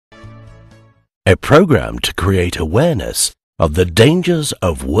a program to create awareness of the dangers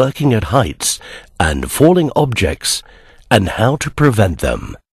of working at heights and falling objects and how to prevent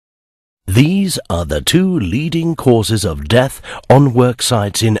them. These are the two leading causes of death on work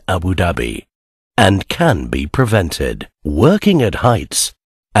sites in Abu Dhabi and can be prevented. Working at heights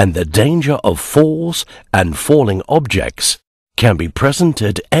and the danger of falls and falling objects can be present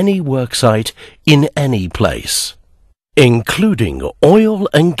at any worksite in any place, including oil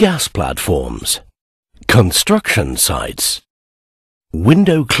and gas platforms, construction sites,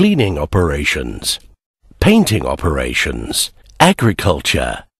 window cleaning operations, painting operations,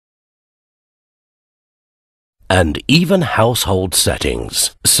 agriculture, and even household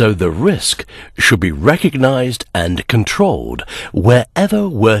settings. So the risk should be recognized and controlled wherever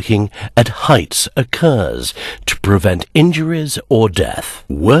working at heights occurs to prevent injuries or death.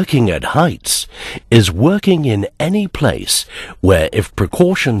 Working at heights is working in any place where, if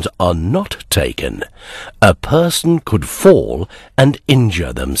precautions are not taken, a person could fall and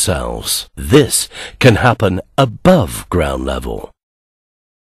injure themselves. This can happen above ground level,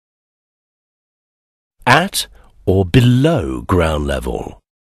 at or below ground level,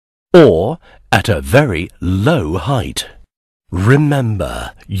 or at a very low height.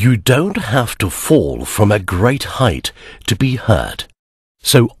 Remember, you don't have to fall from a great height to be hurt,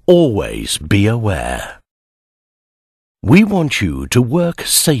 so always be aware. We want you to work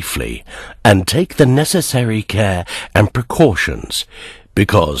safely and take the necessary care and precautions,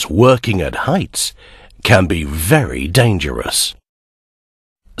 because working at heights can be very dangerous.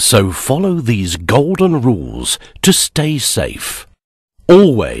 So follow these golden rules to stay safe.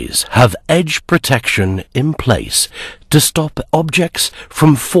 Always have edge protection in place to stop objects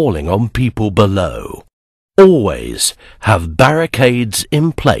from falling on people below. Always have barricades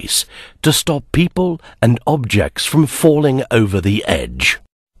in place to stop people and objects from falling over the edge.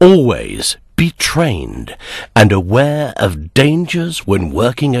 Always be trained and aware of dangers when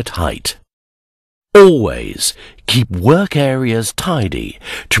working at height. Always keep work areas tidy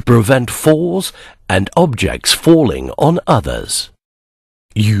to prevent falls and objects falling on others.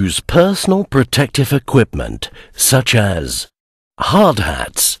 Use personal protective equipment such as hard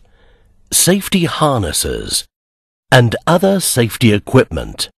hats, safety harnesses, and other safety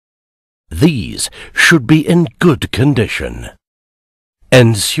equipment. These should be in good condition.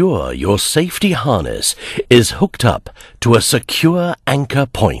 Ensure your safety harness is hooked up to a secure anchor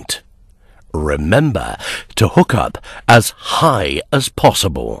point. Remember to hook up as high as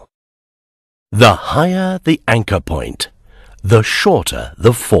possible. The higher the anchor point, the shorter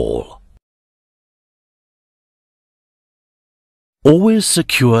the fall. Always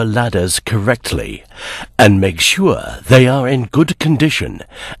secure ladders correctly and make sure they are in good condition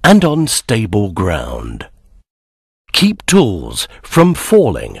and on stable ground. Keep tools from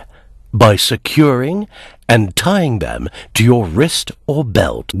falling by securing and tying them to your wrist or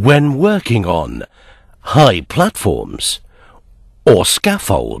belt. When working on high platforms or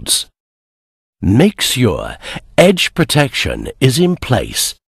scaffolds, make sure edge protection is in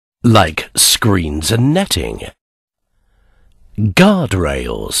place, like screens and netting,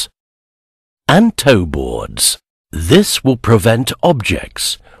 guardrails, and toe boards. This will prevent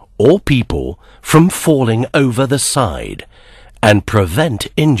objects or people from falling over the side and prevent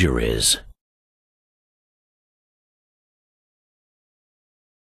injuries.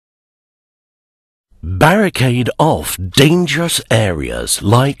 Barricade off dangerous areas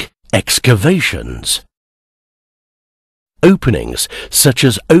like excavations, openings such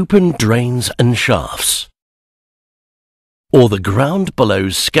as open drains and shafts, or the ground below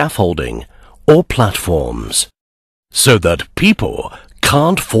scaffolding or platforms, so that people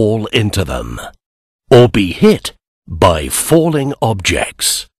can't fall into them or be hit by falling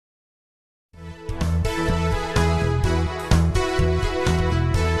objects.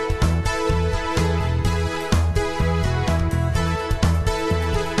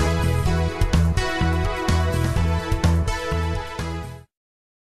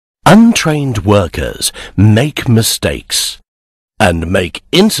 Untrained workers make mistakes and make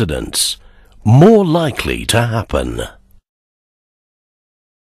incidents more likely to happen.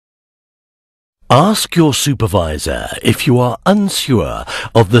 Ask your supervisor if you are unsure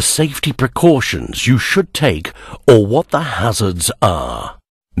of the safety precautions you should take or what the hazards are.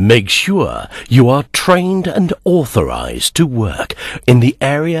 Make sure you are trained and authorized to work in the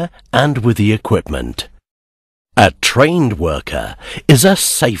area and with the equipment. A trained worker is a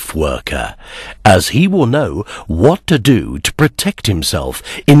safe worker, as he will know what to do to protect himself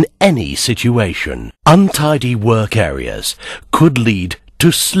in any situation. Untidy work areas could lead to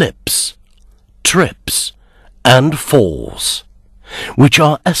slips, trips, and falls. which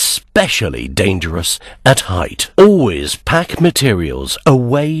are especially dangerous at height. Always pack materials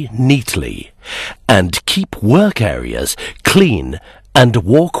away neatly and keep work areas clean and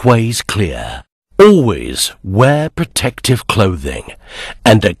walkways clear. Always wear protective clothing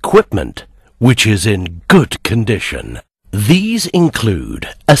and equipment which is in good condition. These include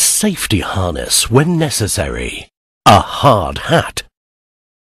a safety harness when necessary, a hard hat,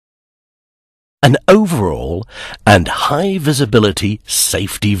 an overall and high visibility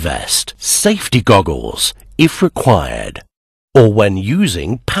safety vest, safety goggles if required, or when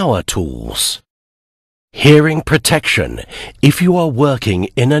using power tools. Hearing protection if you are working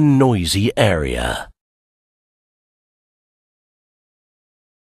in a noisy area.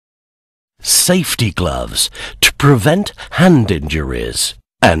 Safety gloves to prevent hand injuries,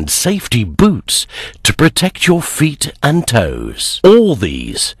 and safety boots to protect your feet and toes. All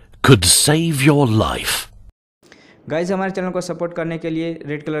these could save your life. Guys, हमारे channel को support करने के लिए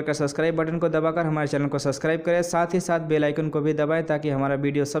red colour का subscribe button को दबाकर हमारे channel को सब्सक्राइब करें, साथ ही साथ बेल आइकन को भी दबाएं ताकि हमारा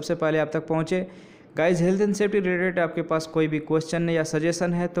वीडियो सबसे पहले आप तक पहुंचे। Guys, health and safety related आपके पास कोई भी क्वेश्चन या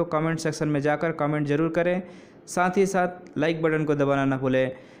सजेशन है तो कमेंट सेक्शन में जाकर कमेंट जरूर करें, साथ ही साथ लाइक बटन को दबाना ना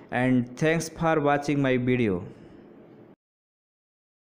भूलें। And thanks for watching my video.